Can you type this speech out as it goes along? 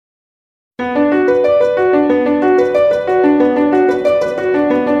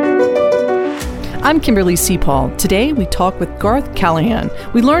I'm Kimberly C. Paul. Today we talk with Garth Callahan.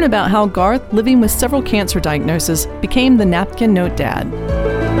 We learn about how Garth, living with several cancer diagnoses, became the napkin note dad.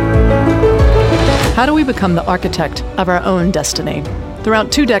 How do we become the architect of our own destiny?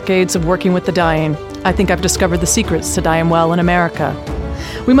 Throughout 2 decades of working with the dying, I think I've discovered the secrets to dying well in America.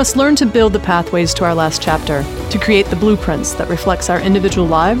 We must learn to build the pathways to our last chapter, to create the blueprints that reflects our individual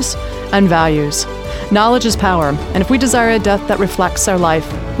lives and values. Knowledge is power, and if we desire a death that reflects our life,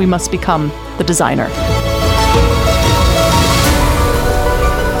 we must become the designer.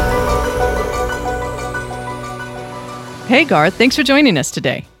 Hey Garth, thanks for joining us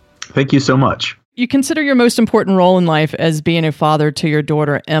today. Thank you so much. You consider your most important role in life as being a father to your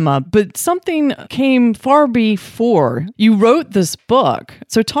daughter, Emma, but something came far before. You wrote this book.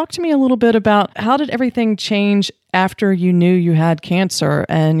 So talk to me a little bit about how did everything change after you knew you had cancer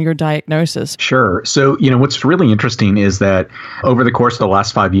and your diagnosis? Sure. So, what's really interesting is that over the course of the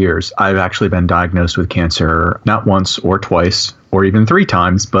last 5 years, I've actually been diagnosed with cancer not once or twice or even 3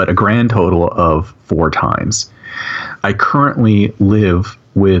 times, but a grand total of 4 times. I currently live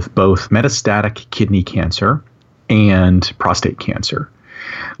with both metastatic kidney cancer and prostate cancer.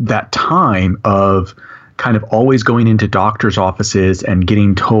 That time of kind of always going into doctor's offices and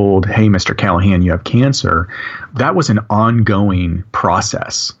getting told, hey, Mr. Callahan, you have cancer, that was an ongoing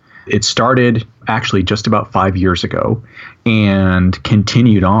process. It started actually just about 5 years ago and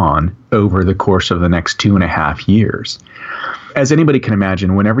continued on over the course of the next 2.5 years. As anybody can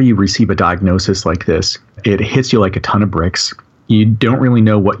imagine, whenever you receive a diagnosis like this, it hits you like a ton of bricks. You don't really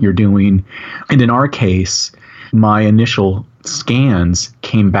know what you're doing. And in our case, my initial scans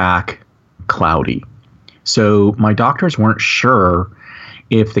came back cloudy. So my doctors weren't sure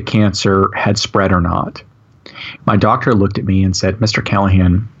if the cancer had spread or not. My doctor looked at me and said, Mr.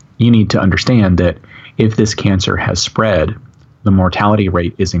 Callahan, you need to understand that if this cancer has spread, the mortality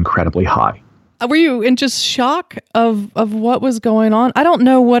rate is incredibly high. Were you in just shock of what was going on? I don't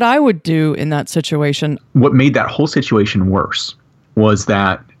know what I would do in that situation. What made that whole situation worse was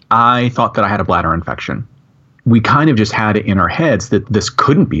that I thought that I had a bladder infection. We kind of just had it in our heads that this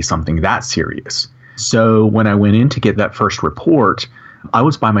couldn't be something that serious. So when I went in to get that first report, I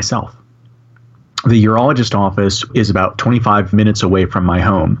was by myself. The urologist office is about 25 minutes away from my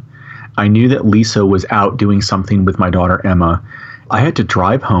home. I knew that Lisa was out doing something with my daughter, Emma. I had to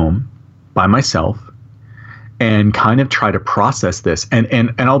drive home by myself and kind of try to process this.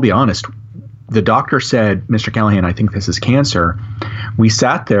 And I'll be honest, the doctor said, Mr. Callahan, I think this is cancer. We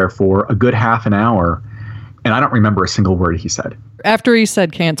sat there for a good half an hour, and I don't remember a single word he said. After he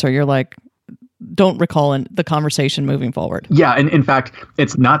said cancer, you're like, don't recall in the conversation moving forward. Yeah, and in fact,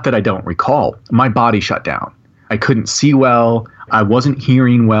 it's not that I don't recall. My body shut down. I couldn't see well. I wasn't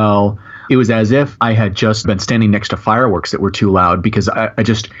hearing well. It was as if I had just been standing next to fireworks that were too loud because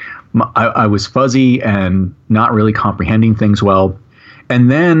I was fuzzy and not really comprehending things well. And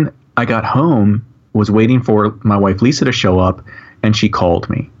then I got home, was waiting for my wife Lisa to show up, and she called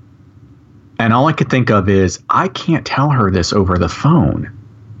me. And all I could think of is, I can't tell her this over the phone.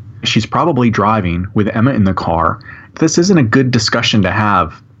 She's probably driving with Emma in the car. This isn't a good discussion to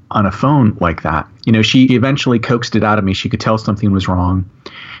have on a phone like that. She eventually coaxed it out of me. She could tell something was wrong.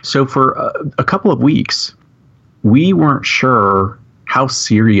 So for a couple of weeks, we weren't sure how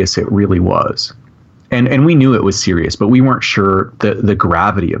serious it really was. And we knew it was serious, but we weren't sure the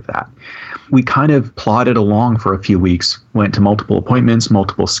gravity of that. We kind of plodded along for a few weeks, went to multiple appointments,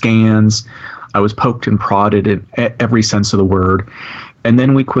 multiple scans. I was poked and prodded in every sense of the word. And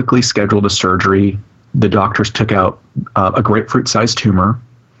then we quickly scheduled a surgery. The doctors took out a grapefruit-sized tumor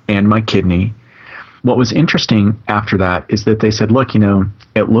and my kidney. What was interesting after that is that they said, look,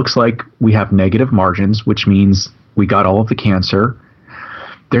 it looks like we have negative margins, which means we got all of the cancer.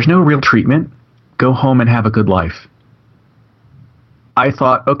 There's no real treatment. Go home and have a good life. I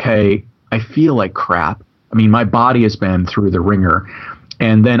thought, okay, I feel like crap. I mean, my body has been through the ringer.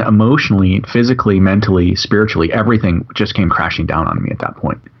 And then emotionally, physically, mentally, spiritually, everything just came crashing down on me at that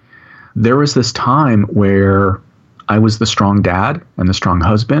point. There was this time where I was the strong dad and the strong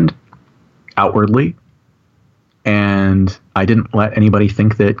husband outwardly. And I didn't let anybody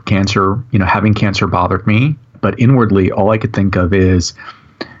think that cancer, having cancer bothered me. But inwardly, all I could think of is,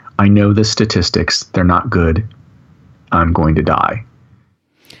 I know the statistics, they're not good. I'm going to die.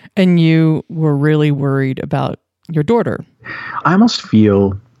 And you were really worried about your daughter. I almost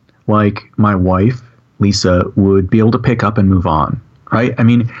feel like my wife, Lisa, would be able to pick up and move on, right? I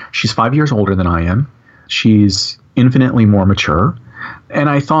mean, she's 5 years older than I am. She's infinitely more mature. And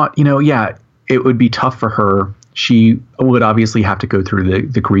I thought, it would be tough for her. She would obviously have to go through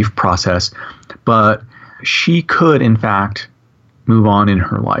the grief process, but she could, in fact, move on in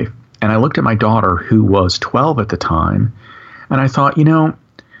her life. And I looked at my daughter, who was 12 at the time, and I thought,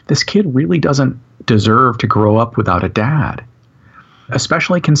 this kid really doesn't deserve to grow up without a dad,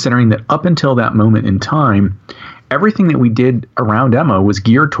 especially considering that up until that moment in time, everything that we did around Emma was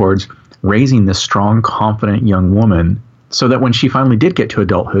geared towards raising this strong, confident young woman so that when she finally did get to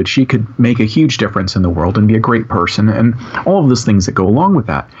adulthood, she could make a huge difference in the world and be a great person and all of those things that go along with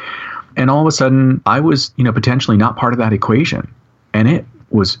that. And all of a sudden, I was, potentially not part of that equation. And it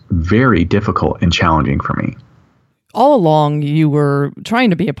was very difficult and challenging for me. All along, you were trying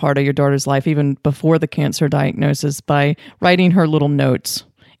to be a part of your daughter's life, even before the cancer diagnosis, by writing her little notes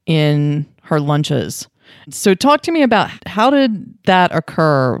in her lunches. So talk to me about how did that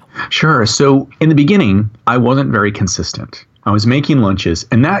occur? Sure. So in the beginning, I wasn't very consistent. I was making lunches,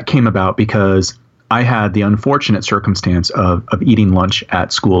 and that came about because I had the unfortunate circumstance of eating lunch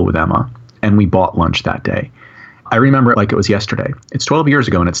at school with Emma, and we bought lunch that day. I remember it like it was yesterday. It's 12 years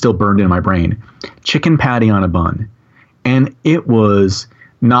ago, and it's still burned in my brain. Chicken patty on a bun. And it was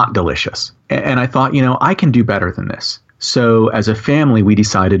not delicious. And I thought, I can do better than this. So as a family, we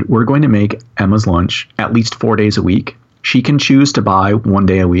decided we're going to make Emma's lunch at least 4 days a week. She can choose to buy 1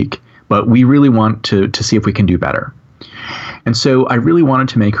 day a week, but we really want to see if we can do better. And so I really wanted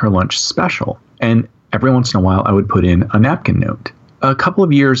to make her lunch special. And every once in a while, I would put in a napkin note. A couple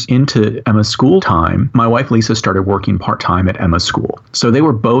of years into Emma's school time, my wife Lisa started working part-time at Emma's school. So they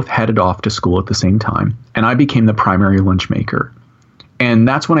were both headed off to school at the same time, and I became the primary lunch maker. And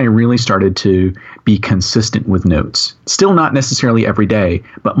that's when I really started to be consistent with notes. Still not necessarily every day,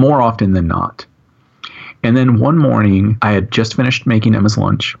 but more often than not. And then one morning, I had just finished making Emma's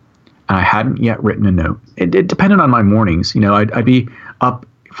lunch, and I hadn't yet written a note. It depended on my mornings. I'd be up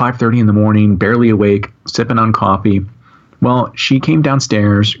 5:30 in the morning, barely awake, sipping on coffee. Well, she came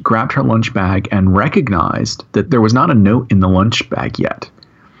downstairs, grabbed her lunch bag, and recognized that there was not a note in the lunch bag yet.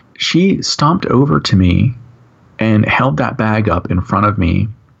 She stomped over to me and held that bag up in front of me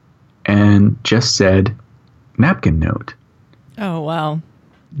and just said, napkin note. Oh, wow.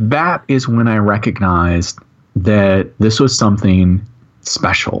 That is when I recognized that this was something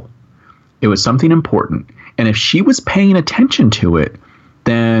special. It was something important. And if she was paying attention to it,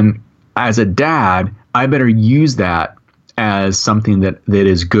 then as a dad, I better use that as something that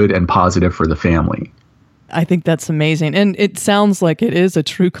is good and positive for the family. I think that's amazing. And it sounds like it is a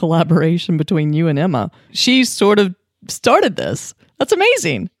true collaboration between you and Emma. She sort of started this. That's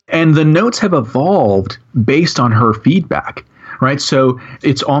amazing. And the notes have evolved based on her feedback, right? So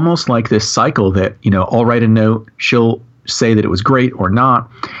it's almost like this cycle that, I'll write a note, she'll say that it was great or not,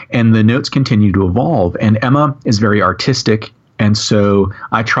 and the notes continue to evolve. And Emma is very artistic. And so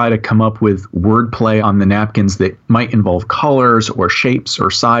I try to come up with wordplay on the napkins that might involve colors or shapes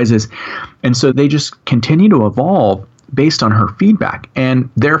or sizes. And so they just continue to evolve based on her feedback. And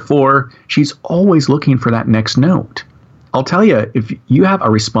therefore, she's always looking for that next note. I'll tell you, if you have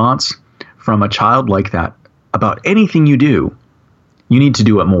a response from a child like that about anything you do, you need to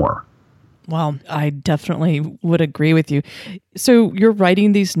do it more. Well, I definitely would agree with you. So you're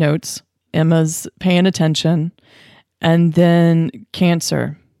writing these notes, Emma's paying attention, and then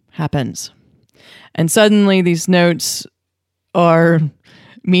cancer happens. And suddenly these notes are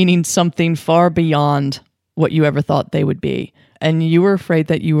meaning something far beyond what you ever thought they would be. And you were afraid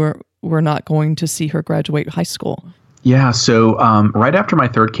that you were not going to see her graduate high school. Yeah, so right after my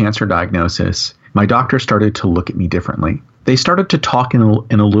third cancer diagnosis, my doctor started to look at me differently. They started to talk in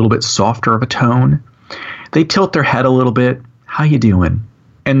a little bit softer of a tone. They tilt their head a little bit. How you doing?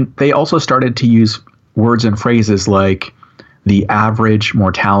 And they also started to use words and phrases like the average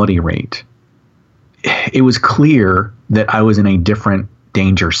mortality rate. It was clear that I was in a different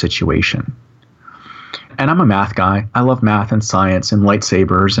danger situation. And I'm a math guy. I love math and science and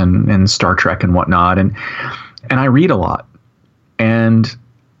lightsabers and Star Trek and whatnot. And I read a lot. And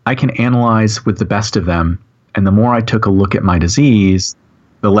I can analyze with the best of them. And the more I took a look at my disease,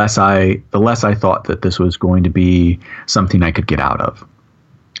 the less I thought that this was going to be something I could get out of.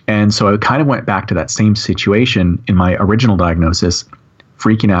 And so I kind of went back to that same situation in my original diagnosis,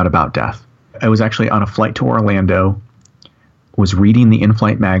 freaking out about death. I was actually on a flight to Orlando, was reading the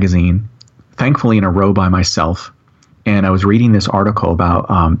in-flight magazine, thankfully in a row by myself. And I was reading this article about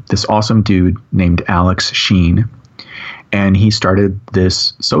this awesome dude named Alex Sheen. And he started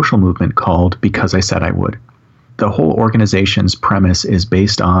this social movement called Because I Said I Would. The whole organization's premise is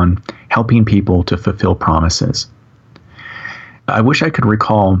based on helping people to fulfill promises. I wish I could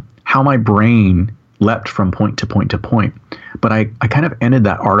recall how my brain leapt from point to point to point, but I kind of ended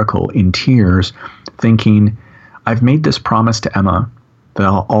that article in tears thinking, I've made this promise to Emma that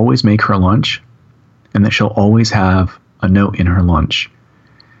I'll always make her lunch and that she'll always have a note in her lunch.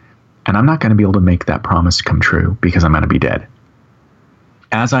 And I'm not going to be able to make that promise come true because I'm going to be dead.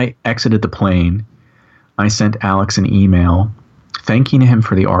 As I exited the plane, I sent Alex an email thanking him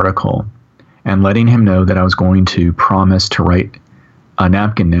for the article and letting him know that I was going to promise to write a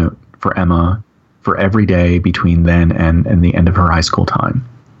napkin note for Emma for every day between then and the end of her high school time.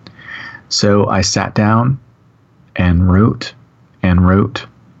 So I sat down and wrote and wrote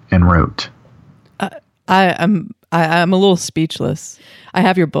and wrote. I'm a little speechless. I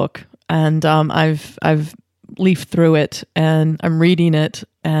have your book, and I've leafed through it, and I'm reading it,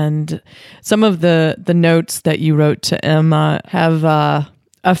 and some of the notes that you wrote to Emma have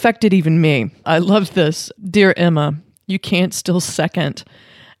affected even me. I love this. Dear Emma, you can't still second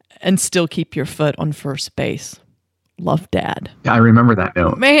and still keep your foot on first base. Love, Dad. I remember that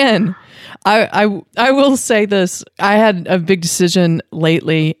note. Man, I will say this. I had a big decision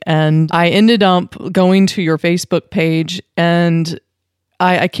lately, and I ended up going to your Facebook page, and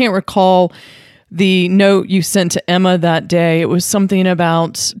I can't recall the note you sent to Emma that day. It was something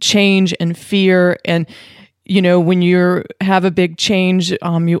about change and fear. And, you know, when you have a big change,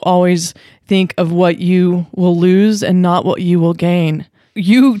 you always think of what you will lose and not what you will gain.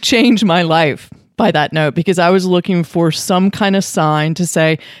 You changed my life by that note, because I was looking for some kind of sign to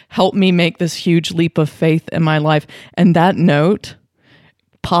say, help me make this huge leap of faith in my life. And that note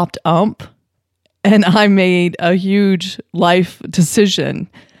popped up, and I made a huge life decision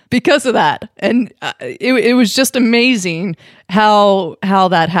because of that. And it was just amazing how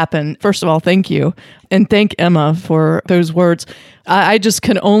that happened. First of all, thank you. And thank Emma for those words. I just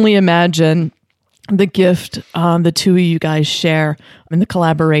can only imagine the gift the two of you guys share and the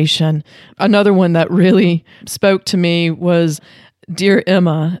collaboration. Another one that really spoke to me was, Dear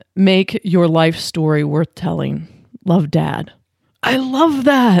Emma, make your life story worth telling. Love, Dad. I love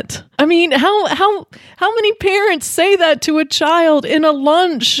that. I mean, how many parents say that to a child in a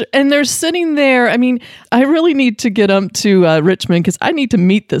lunch and they're sitting there? I mean, I really need to get up to Richmond because I need to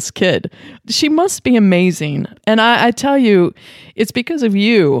meet this kid. She must be amazing. And I tell you, it's because of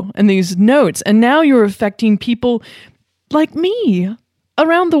you and these notes. And now you're affecting people like me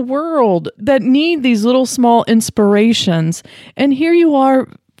around the world that need these little small inspirations. And here you are,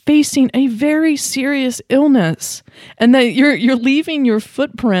 facing a very serious illness, and that you're leaving your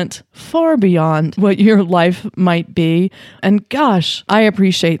footprint far beyond what your life might be. And gosh, I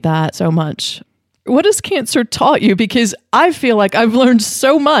appreciate that so much. What has cancer taught you? Because I feel like I've learned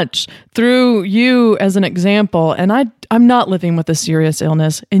so much through you as an example, and I'm not living with a serious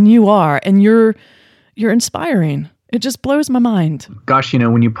illness, and you are, and you're inspiring. It just blows my mind. Gosh,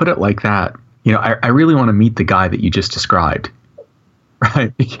 when you put it like that, I really want to meet the guy that you just described.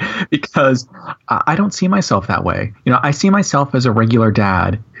 Right. Because I don't see myself that way. I see myself as a regular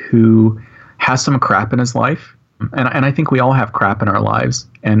dad who has some crap in his life. And I think we all have crap in our lives.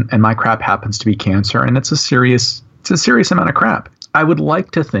 And my crap happens to be cancer. And it's a serious amount of crap. I would like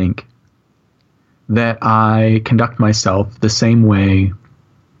to think that I conduct myself the same way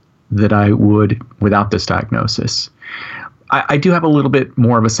that I would without this diagnosis. I do have a little bit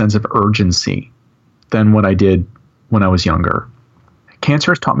more of a sense of urgency than what I did when I was younger.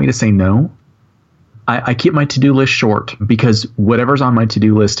 Cancer has taught me to say no. I keep my to-do list short because whatever's on my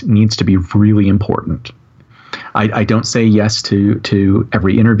to-do list needs to be really important. I don't say yes to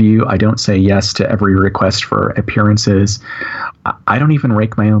every interview. I don't say yes to every request for appearances. I don't even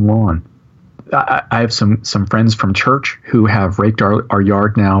rake my own lawn. I have some friends from church who have raked our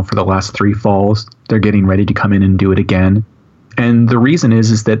yard now for the last 3 falls. They're getting ready to come in and do it again. And the reason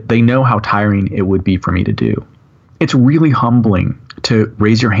is that they know how tiring it would be for me to do. It's really humbling to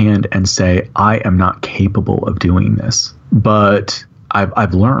raise your hand and say, I am not capable of doing this. But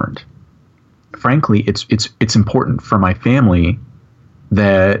I've learned, frankly, it's important for my family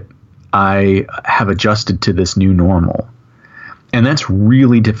that I have adjusted to this new normal. And that's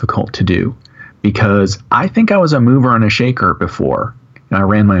really difficult to do because I think I was a mover and a shaker before. I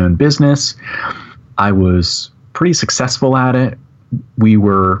ran my own business. I was pretty successful at it. We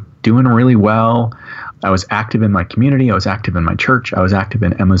were doing really well. I was active in my community. I was active in my church. I was active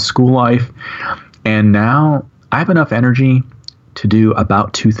in Emma's school life. And now I have enough energy to do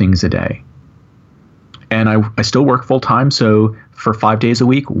about 2 things a day. And I still work full time. So for 5 days a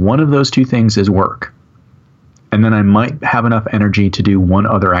week, one of those 2 things is work. And then I might have enough energy to do one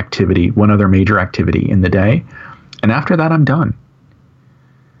other major activity in the day. And after that, I'm done.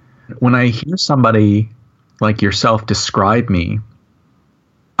 When I hear somebody like yourself describe me,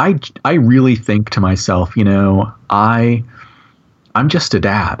 I really think to myself, I'm just a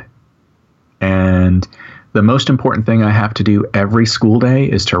dad. And the most important thing I have to do every school day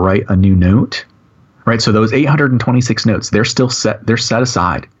is to write a new note, right? So those 826 notes, they're set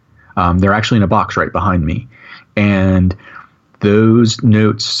aside. They're actually in a box right behind me. And those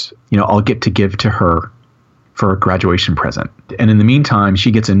notes, I'll get to give to her for a graduation present. And in the meantime,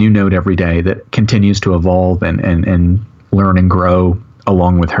 she gets a new note every day that continues to evolve and learn and grow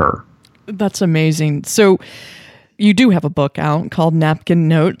along with her. That's amazing. So you do have a book out called Napkin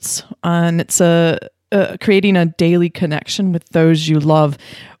Notes, and it's creating a daily connection with those you love.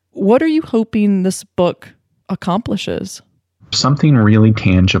 What are you hoping this book accomplishes? Something really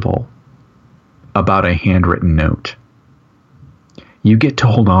tangible about a handwritten note. You get to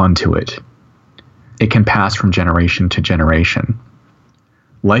hold on to it. It can pass from generation to generation.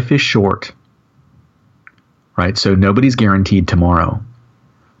 Life is short, right? So nobody's guaranteed tomorrow.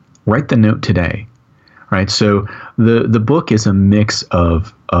 Write the note today, right? So the book is a mix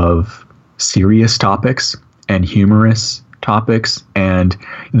of serious topics and humorous topics, and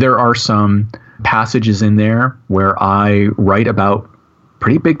there are some passages in there where I write about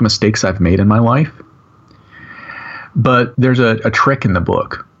pretty big mistakes I've made in my life. But there's a trick in the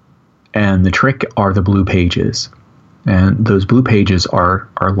book, and the trick are the blue pages. And those blue pages are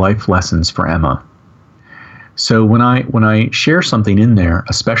life lessons for Emma. So when I share something in there,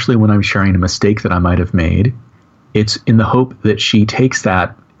 especially when I'm sharing a mistake that I might have made, it's in the hope that she takes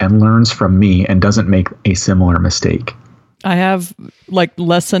that and learns from me and doesn't make a similar mistake. I have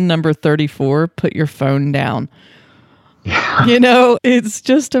lesson number 34, put your phone down. Yeah. It's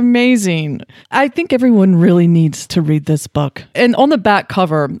just amazing. I think everyone really needs to read this book. And on the back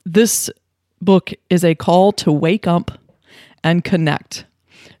cover, this book is a call to wake up and connect.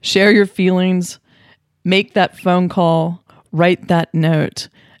 Share your feelings, make that phone call, write that note.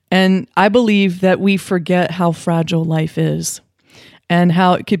 And I believe that we forget how fragile life is and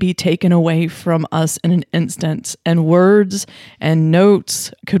how it could be taken away from us in an instant. And words and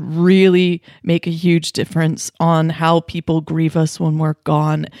notes could really make a huge difference on how people grieve us when we're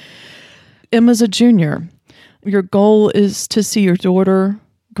gone. Emma's a junior. Your goal is to see your daughter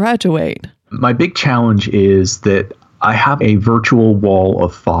graduate. My big challenge is that I have a virtual wall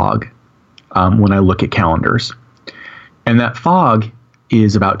of fog when I look at calendars. And that fog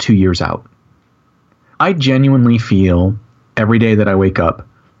is about 2 years out. I genuinely feel every day that I wake up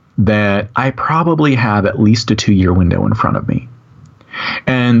that I probably have at least a 2-year window in front of me.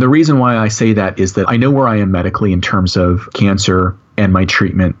 And the reason why I say that is that I know where I am medically in terms of cancer and my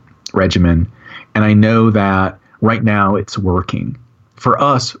treatment regimen. And I know that right now it's working. For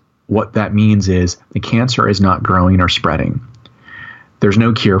us, what that means is the cancer is not growing or spreading. There's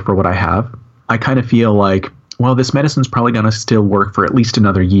no cure for what I have. I kind of feel like, well, this medicine's probably going to still work for at least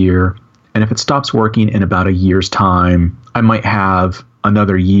another year. And if it stops working in about a year's time, I might have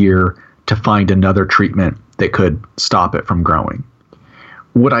another year to find another treatment that could stop it from growing.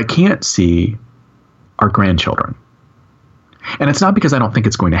 What I can't see are grandchildren. And it's not because I don't think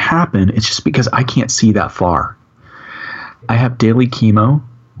it's going to happen. It's just because I can't see that far. I have daily chemo.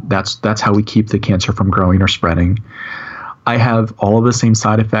 That's how we keep the cancer from growing or spreading. I have all of the same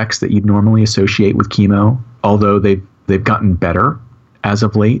side effects that you'd normally associate with chemo, although they've gotten better as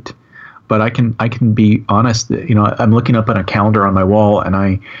of late. But I can be honest that, I'm looking up at a calendar on my wall, and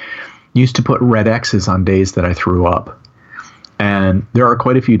I used to put red X's on days that I threw up. And there are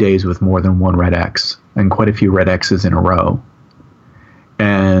quite a few days with more than one red X and quite a few red X's in a row.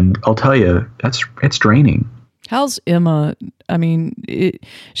 And I'll tell you, it's draining. How's Emma? I mean,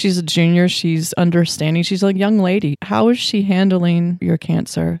 she's a junior. She's understanding. She's a young lady. How is she handling your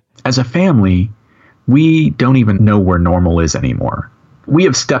cancer? As a family, we don't even know where normal is anymore. We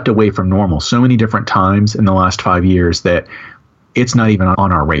have stepped away from normal so many different times in the last 5 years that it's not even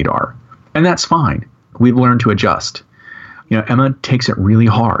on our radar. And that's fine. We've learned to adjust. Emma takes it really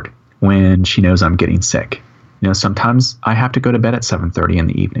hard when she knows I'm getting sick. Sometimes I have to go to bed at 7:30 in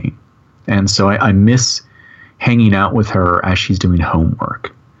the evening. And so I miss hanging out with her as she's doing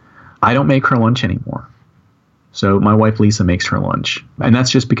homework. I don't make her lunch anymore. So my wife, Lisa, makes her lunch. And that's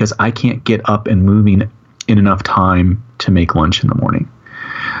just because I can't get up and moving in enough time to make lunch in the morning.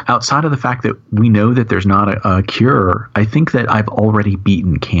 Outside of the fact that we know that there's not a cure, I think that I've already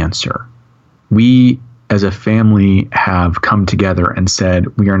beaten cancer. We, as a family, have come together and said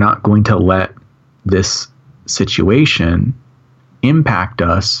we are not going to let this situation impact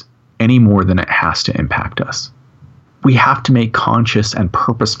us any more than it has to impact us. We have to make conscious and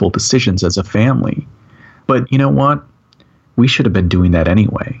purposeful decisions as a family. But you know what? We should have been doing that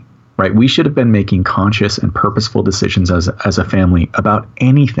anyway, right? We should have been making conscious and purposeful decisions as a family about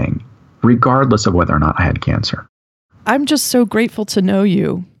anything, regardless of whether or not I had cancer. I'm just so grateful to know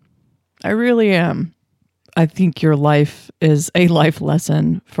you. I really am. I think your life is a life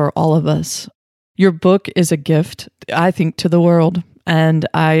lesson for all of us. Your book is a gift, I think, to the world. And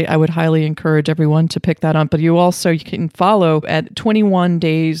I would highly encourage everyone to pick that up. But you can follow at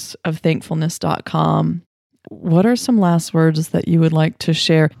 21daysofthankfulness.com. What are some last words that you would like to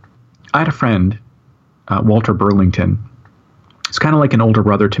share? I had a friend, Walter Burlington. He's kind of like an older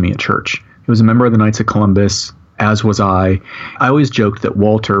brother to me at church. He was a member of the Knights of Columbus, as was I. I always joked that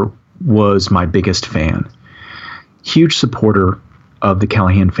Walter was my biggest fan. Huge supporter of the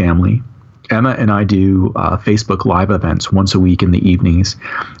Callahan family. Emma and I do Facebook Live events once a week in the evenings.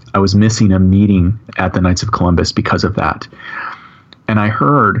 I was missing a meeting at the Knights of Columbus because of that. And I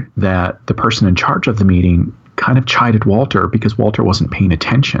heard that the person in charge of the meeting kind of chided Walter because Walter wasn't paying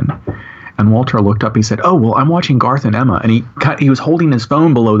attention. And Walter looked up, he said, "Oh, well, I'm watching Garth and Emma." And he was holding his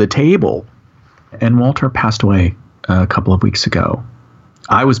phone below the table. And Walter passed away a couple of weeks ago.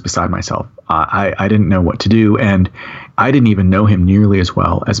 I was beside myself. I didn't know what to do. And I didn't even know him nearly as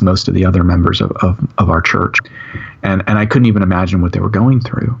well as most of the other members of our church. And I couldn't even imagine what they were going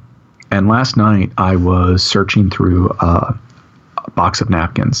through. And last night I was searching through a box of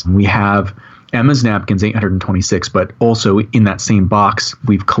napkins. We have Emma's napkins, 826, but also in that same box,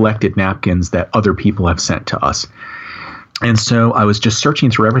 we've collected napkins that other people have sent to us. And so I was just searching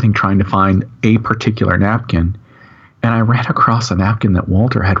through everything, trying to find a particular napkin. And I ran across a napkin that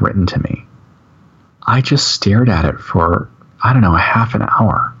Walter had written to me. I just stared at it for, a half an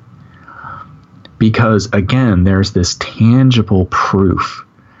hour. Because again, there's this tangible proof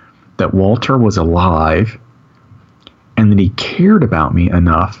that Walter was alive and that he cared about me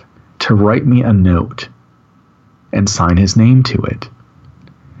enough to write me a note and sign his name to it.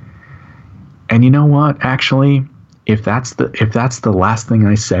 And you know what? Actually, if that's the last thing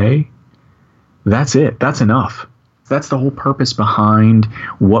I say, that's it. That's enough. That's the whole purpose behind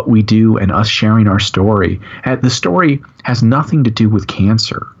what we do and us sharing our story. The story has nothing to do with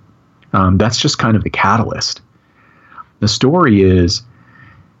cancer. That's just kind of the catalyst. The story is,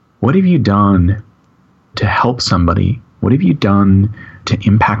 what have you done to help somebody? What have you done to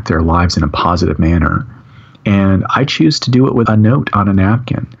impact their lives in a positive manner? And I choose to do it with a note on a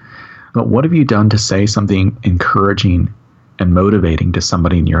napkin. But what have you done to say something encouraging and motivating to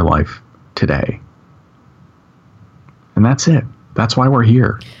somebody in your life today? And that's it. That's why we're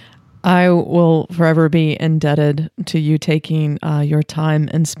here. I will forever be indebted to you taking your time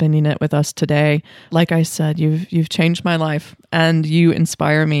and spending it with us today. Like I said, you've changed my life and you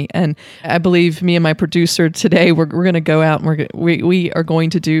inspire me. And I believe me and my producer today, we're going to go out and we are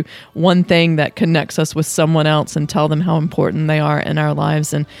going to do one thing that connects us with someone else and tell them how important they are in our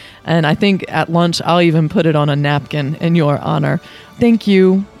lives. And I think at lunch, I'll even put it on a napkin in your honor. Thank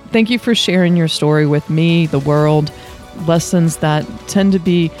you. Thank you for sharing your story with me, the world, lessons that tend to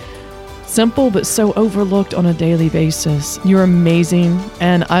be simple but so overlooked on a daily basis. You're amazing,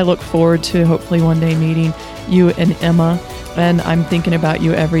 and I look forward to hopefully one day meeting you and Emma, and I'm thinking about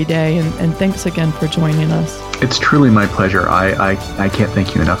you every day, and thanks again for joining us. It's truly my pleasure. I can't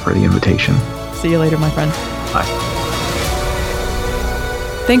thank you enough for the invitation. See you later, my friend. Bye.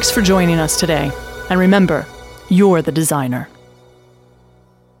 Thanks for joining us today, and remember, you're the designer.